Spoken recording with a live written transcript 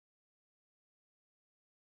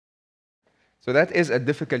So that is a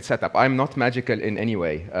difficult setup. I'm not magical in any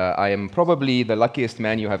way. I am probably the luckiest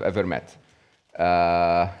man you have ever met.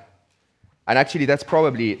 And actually, that's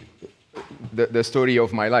probably the story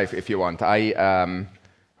of my life, if you want.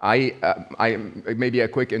 Maybe a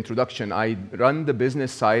quick introduction. I run the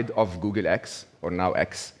business side of Google X, or now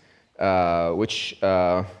X, which,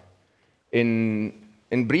 in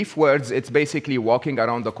brief words, it's basically walking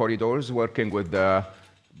around the corridors, working with the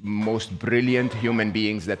most brilliant human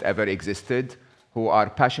beings that ever existed, who are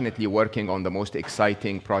passionately working on the most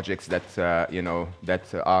exciting projects that,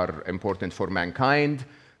 that are important for mankind.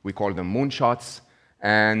 We call them moonshots.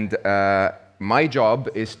 And my job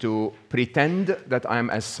is to pretend that I'm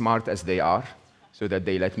as smart as they are, so that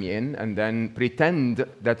they let me in, and then pretend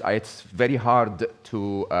that it's very hard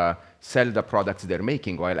to sell the products they're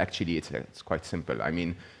making, while actually it's quite simple. I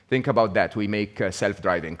mean, think about that. We make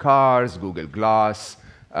self-driving cars, Google Glass,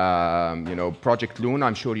 Project Loon.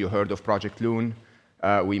 I'm sure you heard of Project Loon.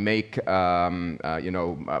 We make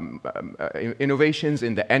innovations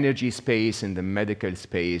in the energy space, in the medical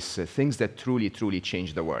space, things that truly, truly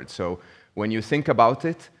change the world. So when you think about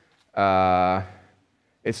it,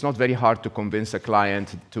 it's not very hard to convince a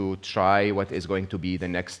client to try what is going to be the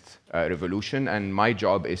next revolution. And my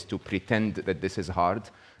job is to pretend that this is hard,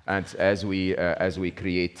 and as we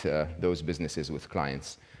create those businesses with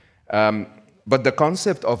clients. But the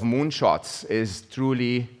concept of moonshots is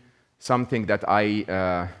truly something that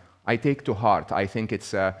I take to heart. I think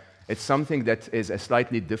it's something that is a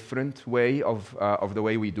slightly different way of the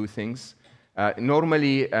way we do things.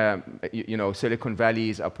 Normally, Silicon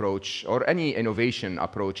Valley's approach, or any innovation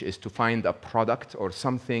approach, is to find a product or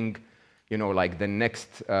something, like the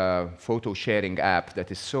next photo sharing app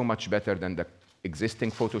that is so much better than the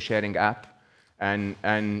existing photo sharing app, and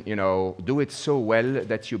do it so well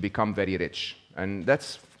that you become very rich, and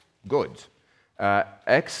that's good.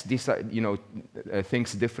 X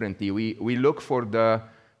thinks differently. We look for the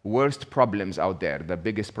worst problems out there, the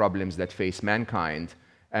biggest problems that face mankind,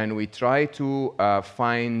 and we try to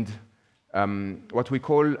find what we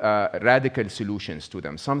call radical solutions to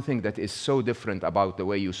them, something that is so different about the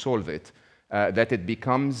way you solve it that it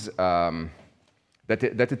becomes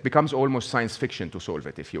almost science fiction to solve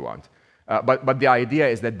it, if you want. But the idea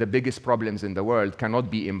is that the biggest problems in the world cannot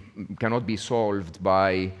be solved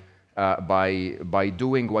by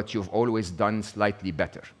doing what you've always done slightly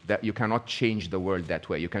better. That you cannot change the world that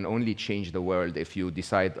way. You can only change the world if you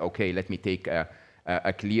decide, okay, let me take a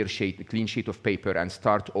clean sheet of paper and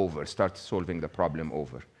start solving the problem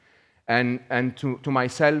over. And to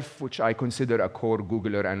myself, which I consider a core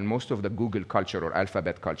Googler, and most of the Google culture, or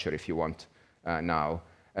Alphabet culture, if you want, now,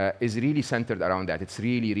 is really centered around that. It's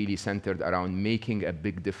really, really centered around making a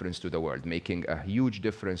big difference to the world, making a huge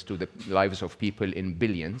difference to the lives of people in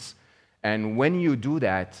billions. And when you do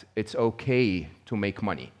that, it's okay to make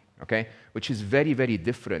money, okay? Which is very, very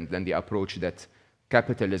different than the approach that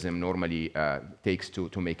capitalism normally takes to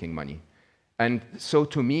making money. And so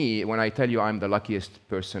to me, when I tell you I'm the luckiest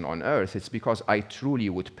person on earth, it's because I truly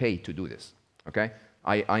would pay to do this, okay?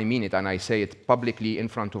 I mean it, and I say it publicly in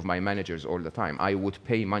front of my managers all the time. I would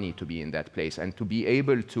pay money to be in that place, and to be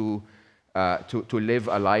able to live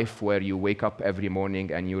a life where you wake up every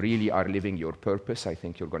morning and you really are living your purpose. I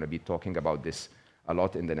think you're going to be talking about this a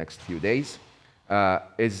lot in the next few days.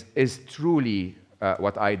 Is truly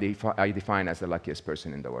what I define as the luckiest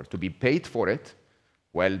person in the world. To be paid for it,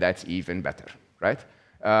 well, that's even better, right?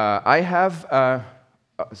 I have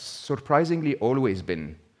surprisingly always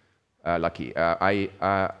been lucky. I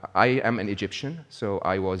am an Egyptian, so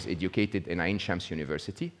I was educated in Ain Shams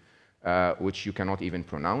University, which you cannot even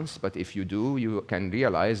pronounce, but if you do, you can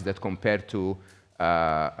realize that compared to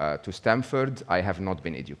Stanford, I have not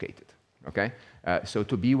been educated, okay? So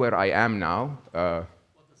to be where I am now, what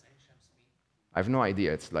does Ain Shams mean? I have no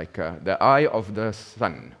idea. It's like the eye of the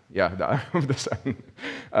sun. Yeah, the eye of the sun.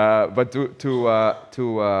 But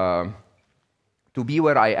to be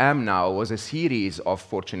where I am now was a series of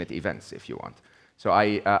fortunate events, if you want. So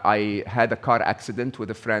I had a car accident with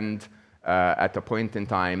a friend at a point in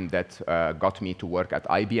time that got me to work at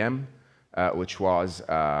IBM, which was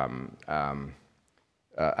an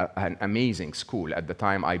amazing school. At the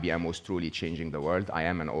time, IBM was truly changing the world. I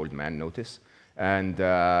am an old man, notice. And,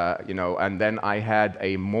 and then I had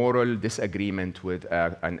a moral disagreement with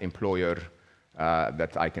an employer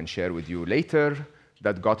that I can share with you later,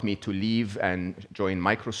 that got me to leave and join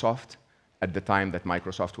Microsoft at the time that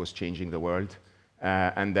Microsoft was changing the world.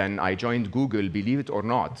 And then I joined Google, believe it or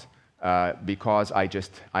not, because I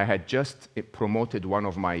had just promoted one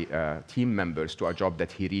of my team members to a job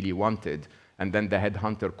that he really wanted, and then the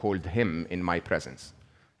headhunter called him in my presence.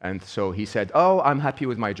 And so he said, oh, I'm happy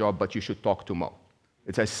with my job, but you should talk to Mo.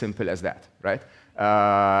 It's as simple as that, right?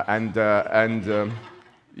 And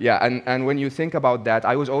when you think about that,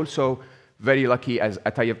 I was also very lucky.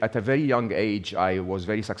 At a very young age, I was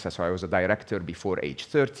very successful. I was a director before age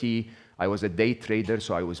 30. I was a day trader,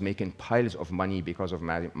 so I was making piles of money because of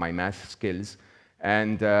my math skills.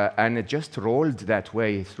 And it just rolled that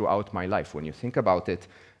way throughout my life. When you think about it,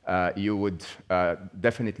 you would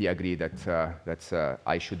definitely agree that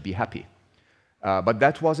I should be happy. But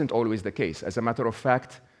that wasn't always the case. As a matter of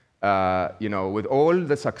fact, with all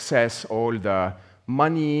the success, all the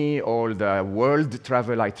money, all the world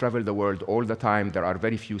travel, I travel the world all the time. There are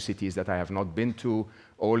very few cities that I have not been to.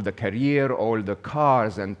 All the career, all the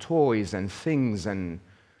cars and toys and things, and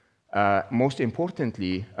most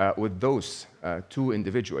importantly, with those two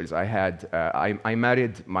individuals, I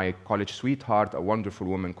married my college sweetheart, a wonderful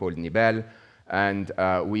woman called Nibal, and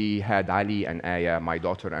we had Ali and Aya, my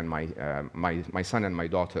daughter and my son and my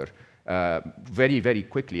daughter, very, very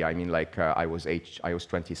quickly. I mean, I was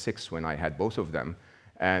 26 when I had both of them.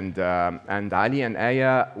 And Ali and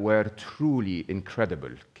Aya were truly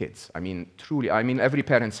incredible kids. I mean, truly. I mean, every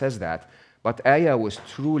parent says that. But Aya was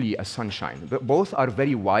truly a sunshine. Both are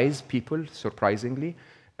very wise people, surprisingly.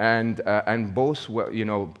 And both were,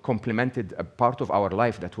 complemented a part of our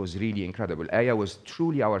life that was really incredible. Aya was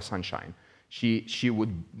truly our sunshine. She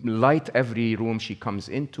would light every room she comes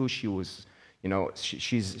into. She was,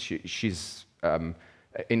 she's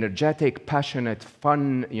energetic, passionate,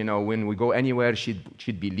 fun. When we go anywhere,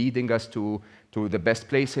 she'd be leading us to the best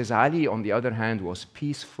places. Ali, on the other hand, was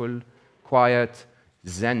peaceful, quiet,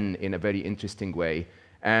 zen in a very interesting way.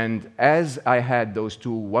 And as I had those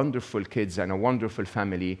two wonderful kids and a wonderful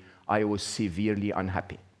family, I was severely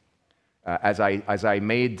unhappy. As I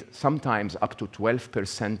made sometimes up to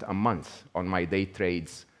 12% a month on my day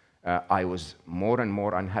trades, I was more and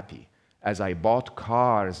more unhappy. As I bought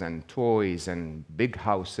cars and toys and big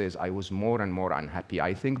houses, I was more and more unhappy.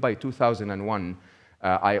 I think by 2001,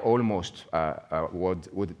 I almost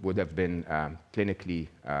would have been clinically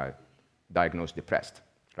diagnosed depressed,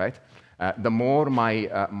 right? The more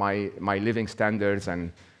my living standards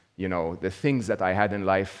and the things that I had in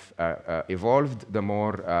life evolved, the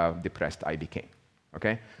more depressed I became,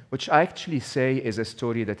 okay? Which I actually say is a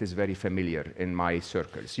story that is very familiar in my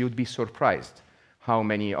circles. You'd be surprised how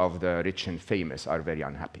many of the rich and famous are very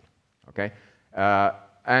unhappy, okay?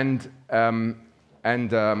 As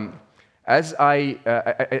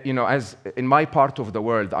in my part of the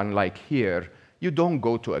world, unlike here, you don't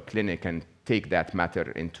go to a clinic and take that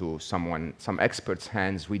matter into some expert's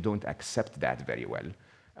hands. We don't accept that very well.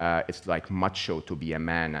 It's like macho to be a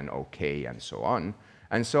man and okay and so on.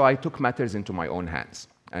 And so I took matters into my own hands.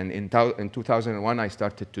 And in 2001, I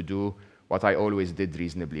started to do what I always did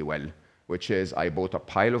reasonably well, which is I bought a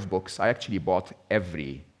pile of books. I actually bought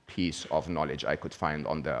every piece of knowledge I could find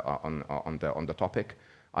on the topic.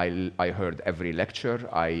 I heard every lecture.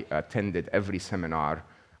 I attended every seminar.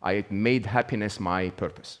 I made happiness my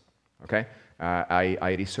purpose, okay?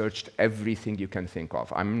 I researched everything you can think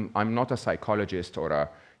of. I'm not a psychologist or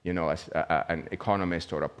an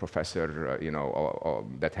economist or a professor,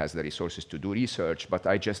 that has the resources to do research, but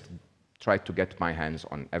I just tried to get my hands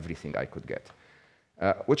on everything I could get.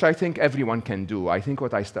 Which I think everyone can do. I think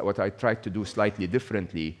what I tried to do slightly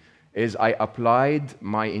differently is I applied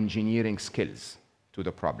my engineering skills to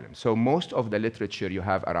the problem. So most of the literature you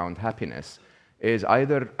have around happiness is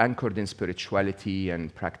either anchored in spirituality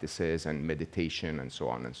and practices and meditation and so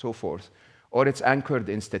on and so forth, or it's anchored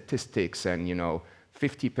in statistics and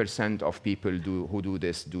 50% of people who do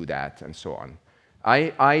this do that and so on.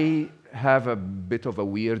 I have a bit of a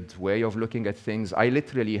weird way of looking at things. I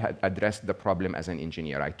literally had addressed the problem as an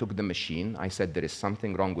engineer. I took the machine, I said there is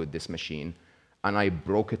something wrong with this machine, and I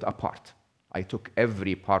broke it apart. I took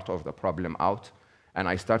every part of the problem out, and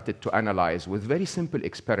I started to analyze with very simple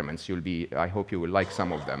experiments. I hope you will like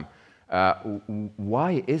some of them.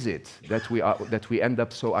 Why is it that we end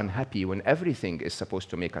up so unhappy when everything is supposed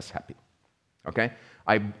to make us happy? Okay?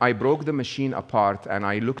 I broke the machine apart and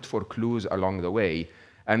I looked for clues along the way.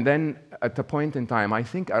 And then at a point in time, I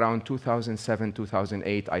think around 2007,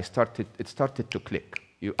 2008, it started to click.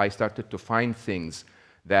 I started to find things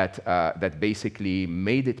that basically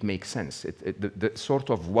made it make sense. The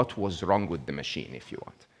sort of what was wrong with the machine, if you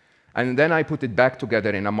want. And then I put it back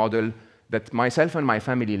together in a model that myself and my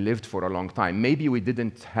family lived for a long time. Maybe we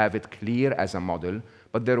didn't have it clear as a model,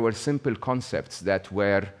 but there were simple concepts that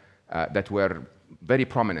were very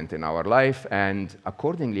prominent in our life, and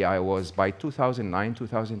accordingly, by 2009,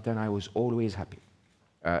 2010, I was always happy.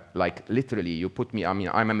 Like literally, you put me, I mean,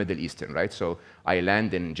 I'm a Middle Eastern, right? So I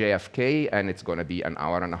land in JFK and it's gonna be an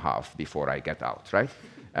hour and a half before I get out, right?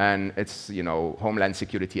 And it's, you know, Homeland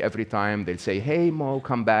Security every time. They'll say, hey, Mo,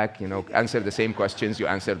 come back, you know, answer the same questions you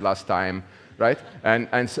answered last time, right?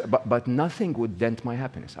 But nothing would dent my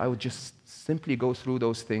happiness. I would just simply go through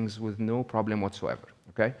those things with no problem whatsoever,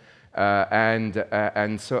 okay? And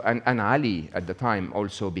Ali at the time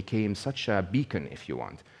also became such a beacon, if you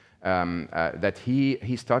want, that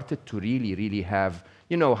he started to really have,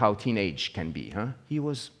 you know how teenage can be, huh? He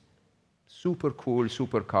was super cool,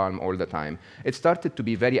 super calm all the time. It started to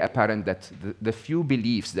be very apparent that the few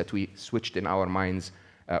beliefs that we switched in our minds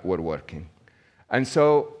were working. And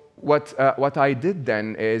so what I did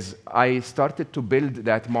then is I started to build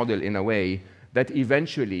that model in a way that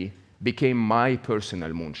eventually became my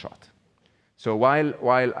personal moonshot. So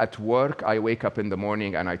while at work, I wake up in the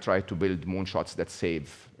morning and I try to build moonshots that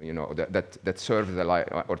save, you know, that serve the life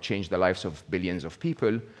or change the lives of billions of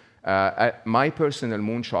people. My personal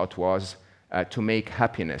moonshot was to make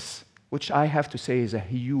happiness, which I have to say is a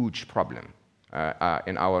huge problem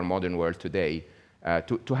in our modern world today,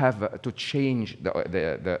 to change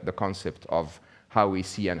the concept of how we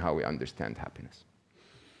see and how we understand happiness.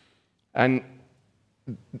 And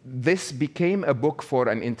this became a book for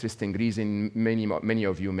an interesting reason. Many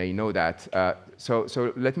of you may know that.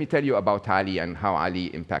 So let me tell you about Ali and how Ali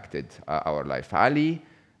impacted our life. Ali,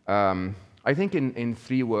 I think in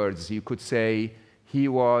 3 words, you could say he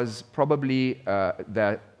was probably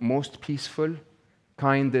the most peaceful,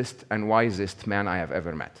 kindest, and wisest man I have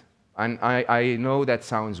ever met. And I know that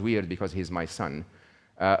sounds weird because he's my son,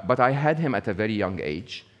 but I had him at a very young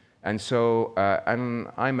age. And so, and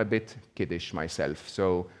I'm a bit kiddish myself,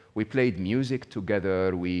 so we played music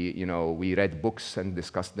together, we read books and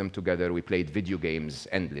discussed them together, we played video games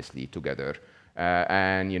endlessly together,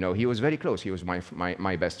 and he was very close, he was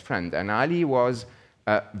my best friend. And Ali was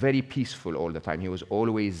very peaceful all the time, he was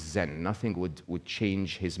always zen, nothing would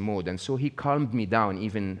change his mood, and so he calmed me down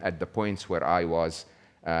even at the points where I was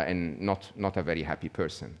not a very happy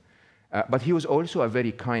person. But he was also a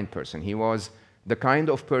very kind person. He was the kind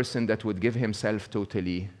of person that would give himself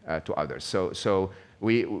totally to others. So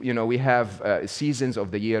we have seasons of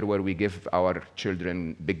the year where we give our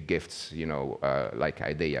children big gifts, like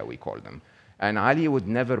Idea, we call them. And Ali would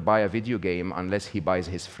never buy a video game unless he buys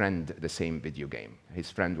his friend the same video game. His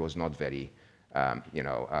friend was not very,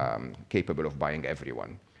 capable of buying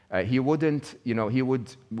everyone. He wouldn't, he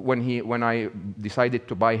would, when I decided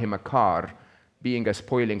to buy him a car, being a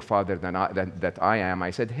spoiling father that I am, I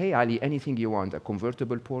said, hey, Ali, anything you want, a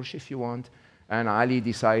convertible Porsche if you want. And Ali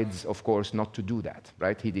decides, of course, not to do that,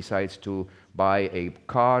 right? He decides to buy a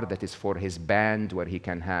car that is for his band, where he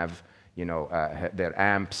can have, their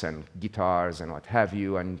amps and guitars and what have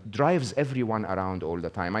you, and drives everyone around all the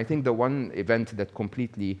time. I think the one event that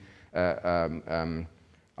completely I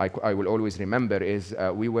will always remember is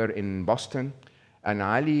we were in Boston, and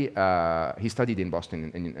Ali, he studied in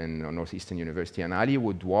Boston in Northeastern University, and Ali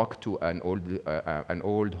would walk to an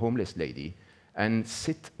old homeless lady and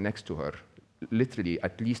sit next to her, literally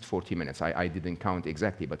at least 40 minutes. I didn't count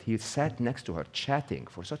exactly, but he sat next to her chatting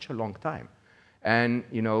for such a long time. And,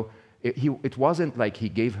 it wasn't like he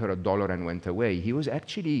gave her $1 and went away. He was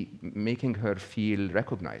actually making her feel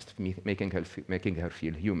recognized, making her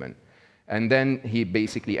feel human. And then he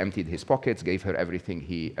basically emptied his pockets, gave her everything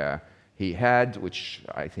he had, which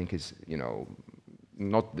I think is,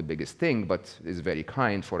 not the biggest thing, but is very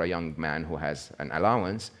kind for a young man who has an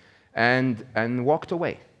allowance, and walked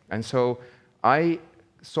away. And so I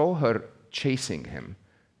saw her chasing him,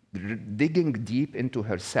 digging deep into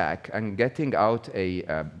her sack and getting out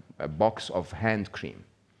a box of hand cream,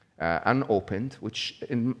 unopened, which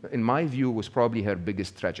in my view was probably her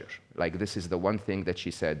biggest treasure. Like, this is the one thing that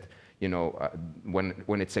she said,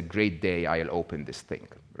 when it's a great day, I'll open this thing,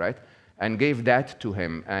 right? And gave that to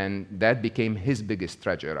him, and that became his biggest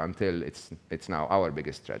treasure until it's now our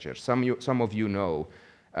biggest treasure. Some of you know.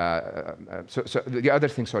 So the other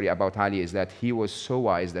thing, sorry, about Ali is that he was so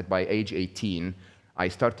wise that by age 18, I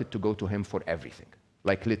started to go to him for everything.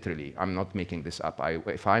 Like, literally, I'm not making this up.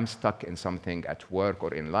 If I'm stuck in something at work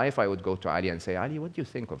or in life, I would go to Ali and say, Ali, what do you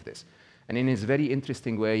think of this? And in his very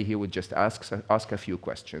interesting way, he would just ask a few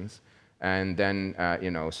questions, and then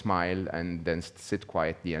smile, and then sit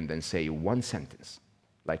quietly, and then say one sentence,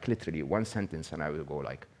 like literally one sentence, and I will go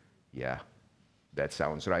like, yeah, that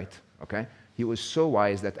sounds right, okay? He was so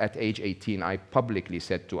wise that at age 18, I publicly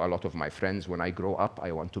said to a lot of my friends, when I grow up,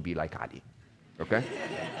 I want to be like Ali, okay?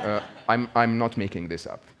 I'm not making this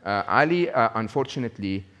up. Ali,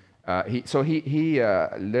 unfortunately, he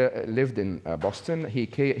lived in Boston. He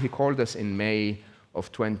called us in May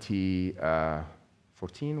of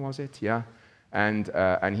 2014, was it? Yeah. And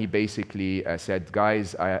he basically said,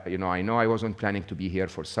 guys, I know I wasn't planning to be here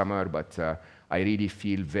for summer, but I really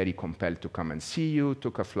feel very compelled to come and see you.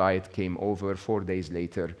 Took a flight, came over. 4 days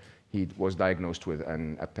later, he was diagnosed with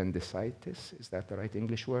an appendicitis. Is that the right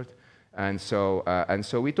English word? And so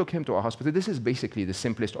we took him to a hospital. This is basically the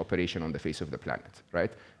simplest operation on the face of the planet,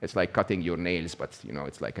 right? It's like cutting your nails, but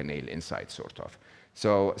it's like a nail inside, sort of.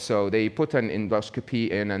 So they put an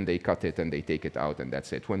endoscopy in, and they cut it, and they take it out, and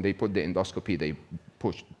that's it. When they put the endoscopy, they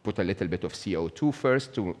put a little bit of CO2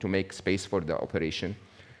 first to make space for the operation.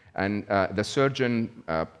 And the surgeon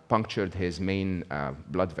punctured his main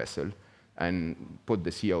blood vessel and put the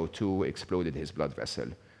CO2, exploded his blood vessel.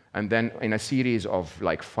 And then in a series of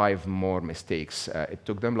like 5 more mistakes, it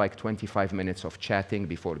took them like 25 minutes of chatting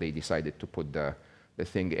before they decided to put the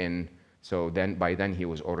thing in. So then, by then, he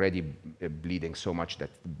was already bleeding so much that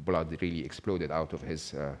blood really exploded out of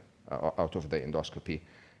his out of the endoscopy.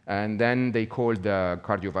 And then they called the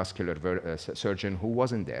cardiovascular surgeon, who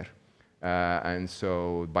wasn't there. And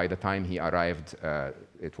so by the time he arrived,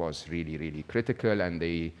 it was really, really critical. And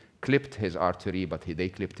they clipped his artery, but they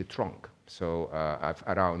clipped it wrong. So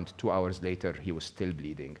around 2 hours later, he was still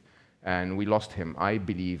bleeding. And we lost him, I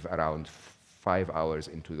believe, around 5 hours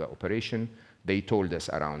into the operation. They told us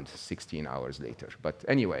around 16 hours later. But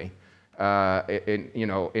anyway, in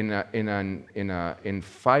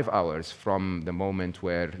 5 hours from the moment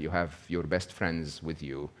where you have your best friends with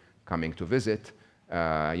you coming to visit,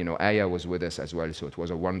 Aya was with us as well, so it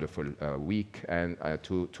was a wonderful week, and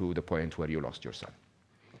to the point where you lost your son.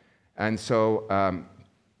 And so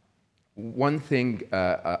one thing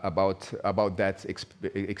about that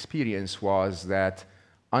experience was that,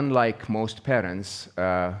 unlike most parents,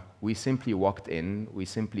 we simply walked in, we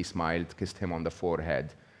simply smiled, kissed him on the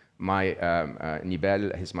forehead. My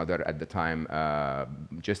Nibel, his mother at the time,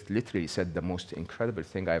 just literally said the most incredible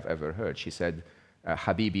thing I've ever heard. She said,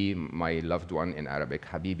 Habibi, my loved one in Arabic,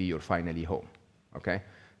 Habibi, you're finally home, okay?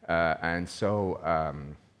 And so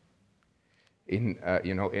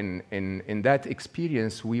in that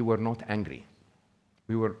experience, we were not angry.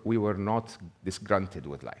 We were not disgruntled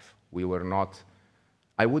with life. We were not,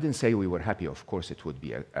 I wouldn't say we were happy. Of course, it would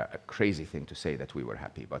be a crazy thing to say that we were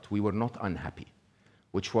happy, but we were not unhappy,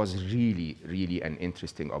 which was really, really an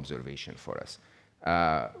interesting observation for us.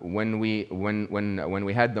 When we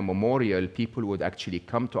had the memorial, people would actually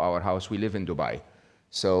come to our house. We live in Dubai,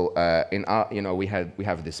 so we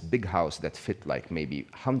have this big house that fit like maybe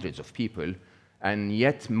hundreds of people, and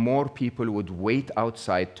yet more people would wait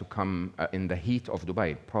outside to come in the heat of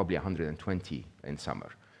Dubai, probably 120 in summer.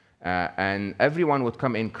 And everyone would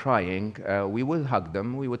come in crying. We would hug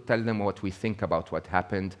them. We would tell them what we think about what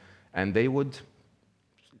happened, and they would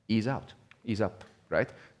ease up, right?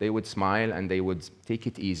 They would smile and they would take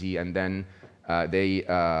it easy, and then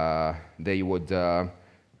they would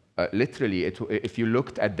literally, if you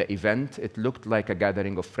looked at the event, it looked like a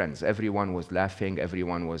gathering of friends. Everyone was laughing,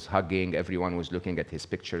 everyone was hugging, everyone was looking at his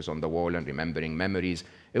pictures on the wall and remembering memories.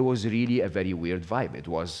 It was really a very weird vibe. It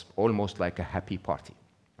was almost like a happy party,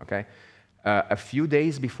 okay? A few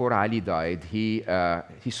days before Ali died, he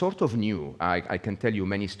sort of knew. I can tell you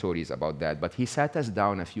many stories about that, but he sat us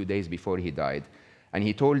down a few days before he died, and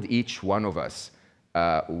he told each one of us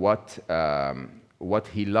what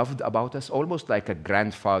he loved about us, almost like a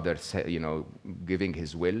grandfather, giving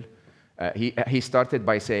his will. He started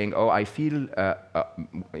by saying, "Oh, I feel,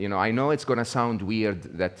 I know it's going to sound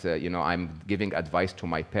weird that I'm giving advice to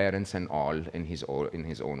my parents and all in his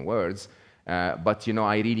own words." But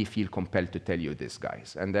I really feel compelled to tell you this,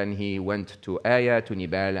 guys. And then he went to Aya, to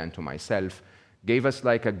Nibel, and to myself, gave us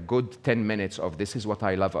like a good 10 minutes of, this is what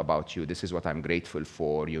I love about you, this is what I'm grateful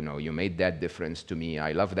for, you made that difference to me,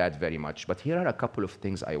 I love that very much, but here are a couple of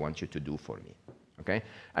things I want you to do for me, okay?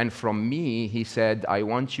 And from me, he said, I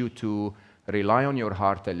want you to rely on your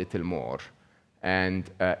heart a little more and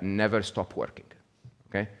never stop working,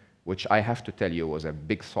 okay? Which I have to tell you was a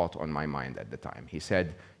big thought on my mind at the time. He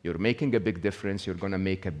said, you're making a big difference, you're going to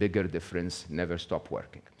make a bigger difference, never stop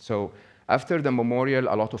working. So after the memorial,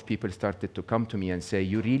 a lot of people started to come to me and say,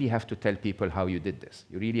 you really have to tell people how you did this.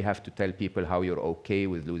 You really have to tell people how you're okay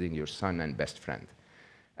with losing your son and best friend.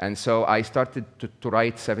 And so I started to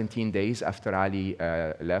write 17 days after Ali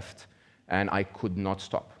left, and I could not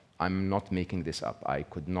stop. I'm not making this up. I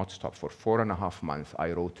could not stop. For 4.5 months,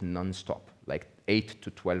 I wrote non-stop, like 8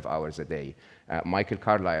 to 12 hours a day. Michael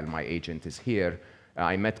Carlisle, my agent, is here.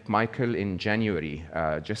 I met Michael in January,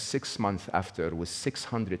 just 6 months after, with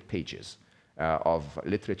 600 pages of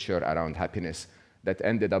literature around happiness that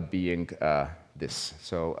ended up being this.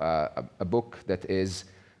 So a book that is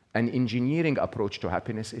an engineering approach to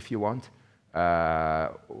happiness, if you want,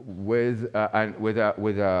 with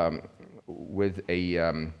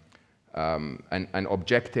an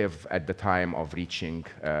objective at the time of reaching,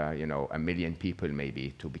 1 million people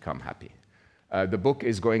maybe to become happy. The book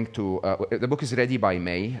is ready by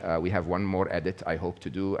May. We have one more edit I hope to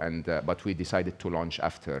do, but we decided to launch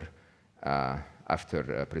after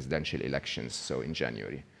presidential elections, so in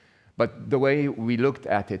January. But the way we looked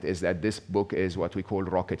at it is that this book is what we call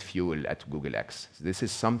rocket fuel at Google X. This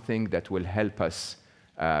is something that will help us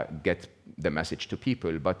get the message to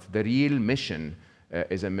people, but the real mission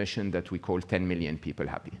is a mission that we call 10 million people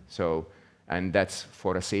happy. And that's,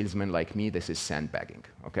 for a salesman like me, this is sandbagging,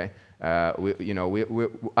 okay?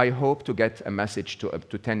 I hope to get a message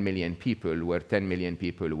to 10 million people, where 10 million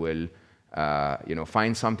people will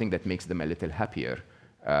find something that makes them a little happier,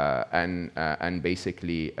 and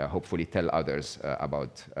basically, hopefully tell others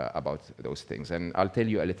about those things. And I'll tell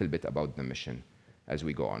you a little bit about the mission as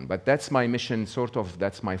we go on. But that's my mission, sort of,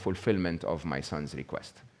 that's my fulfillment of my son's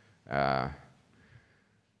request.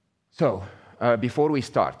 Before we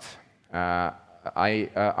start, I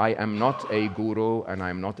am not a guru, and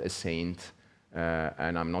I'm not a saint,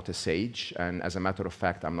 and I'm not a sage, and as a matter of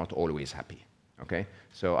fact, I'm not always happy. Okay?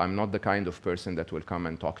 So I'm not the kind of person that will come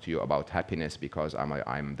and talk to you about happiness because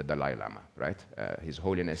I'm the Dalai Lama, right? His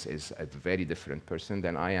Holiness is a very different person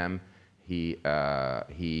than I am. He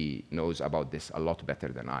knows about this a lot better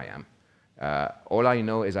than I am. All I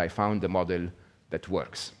know is I found the model that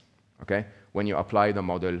works, okay? When you apply the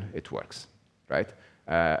model, it works, right?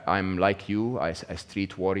 I'm like you, a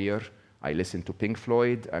street warrior. I listen to Pink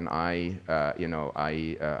Floyd, and I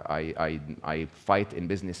fight in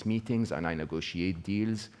business meetings, and I negotiate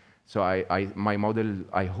deals. So my model,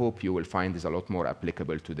 I hope you will find, is a lot more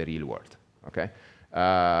applicable to the real world, okay?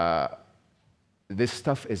 This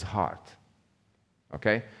stuff is hard,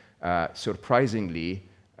 okay? Surprisingly,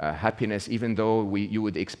 happiness, even though you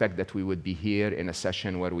would expect that we would be here in a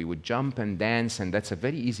session where we would jump and dance, and that's a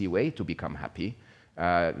very easy way to become happy.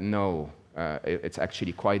 No. It's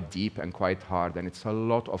actually quite deep and quite hard, and it's a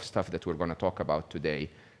lot of stuff that we're going to talk about today,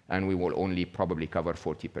 and we will only probably cover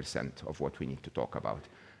 40% of what we need to talk about.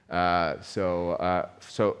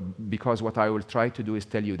 Because what I will try to do is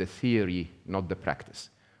tell you the theory, not the practice.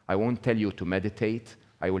 I won't tell you to meditate.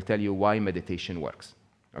 I will tell you why meditation works,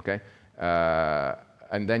 okay?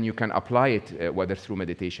 And then you can apply it, whether through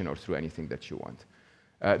meditation or through anything that you want.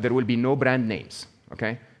 There will be no brand names,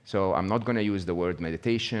 okay? So I'm not going to use the word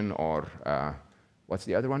meditation or, what's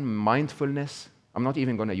the other one? Mindfulness. I'm not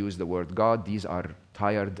even going to use the word God. These are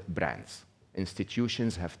tired brands.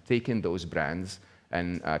 Institutions have taken those brands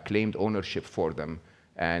and claimed ownership for them,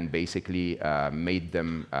 and basically made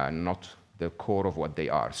them not the core of what they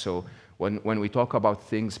are. So when we talk about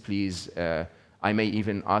things, please, I may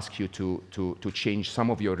even ask you to change some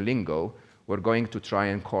of your lingo. We're going to try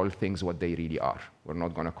and call things what they really are. We're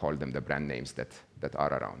not going to call them the brand names that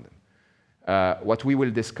are around them. What we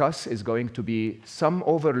will discuss is going to be some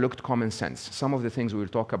overlooked common sense. Some of the things we will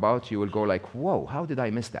talk about, you will go like, whoa, how did I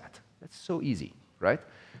miss that? That's so easy, right?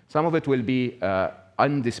 Some of it will be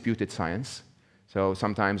undisputed science. So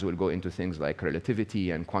sometimes we'll go into things like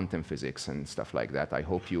relativity and quantum physics and stuff like that. I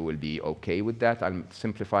hope you will be okay with that. I'll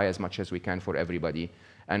simplify as much as we can for everybody.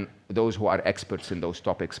 And those who are experts in those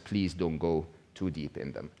topics, please don't go too deep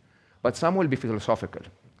in them. But some will be philosophical.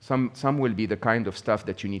 Some will be the kind of stuff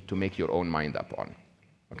that you need to make your own mind up on,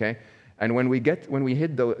 okay? And when we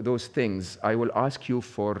hit those things, I will ask you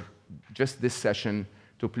for just this session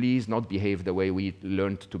to please not behave the way we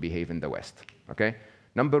learned to behave in the West, okay?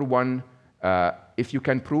 Number one, if you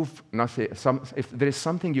can prove nothing, if there is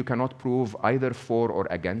something you cannot prove either for or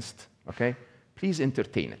against, okay, please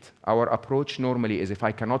entertain it. Our approach normally is if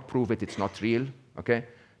I cannot prove it, it's not real, okay?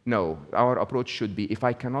 No, our approach should be if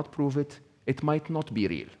I cannot prove it, it might not be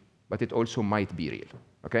real, but it also might be real,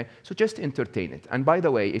 okay? So just entertain it. And by the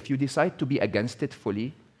way, if you decide to be against it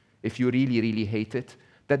fully, if you really, really hate it,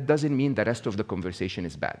 that doesn't mean the rest of the conversation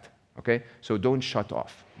is bad, okay? So don't shut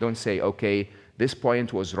off. Don't say, okay, this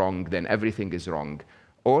point was wrong, then everything is wrong.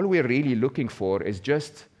 All we're really looking for is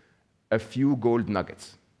just a few gold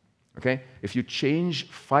nuggets, okay? If you change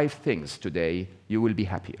 5 things today, you will be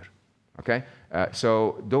happier, okay?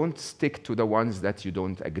 So don't stick to the ones that you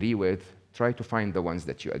don't agree with. Try to find the ones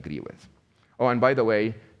that you agree with. Oh, and by the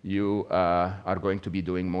way, you are going to be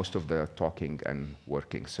doing most of the talking and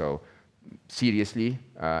working. So seriously,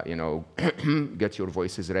 get your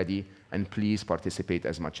voices ready, and please participate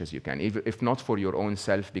as much as you can. If not for your own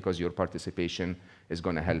self, because your participation is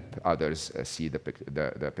going to help others see the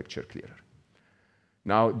picture clearer.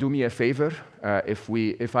 Now, do me a favor.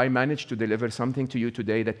 If I manage to deliver something to you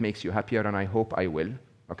today that makes you happier, and I hope I will,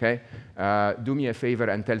 okay? Do me a favor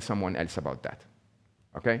and tell someone else about that.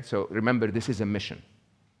 Okay? So remember, this is a mission.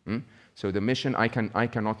 So the mission, I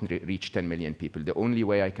cannot reach 10 million people. The only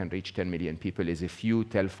way I can reach 10 million people is if you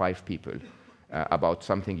tell 5 people about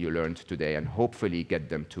something you learned today, and hopefully get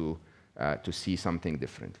them to see something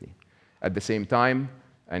differently. At the same time,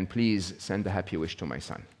 and please send a happy wish to my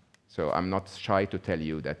son. So I'm not shy to tell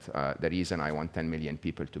you that the reason I want 10 million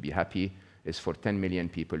people to be happy is for 10 million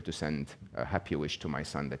people to send a happy wish to my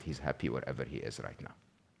son that he's happy wherever he is right now.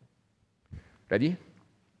 Ready?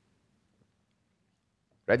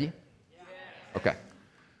 Ready? Yeah. Okay.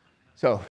 So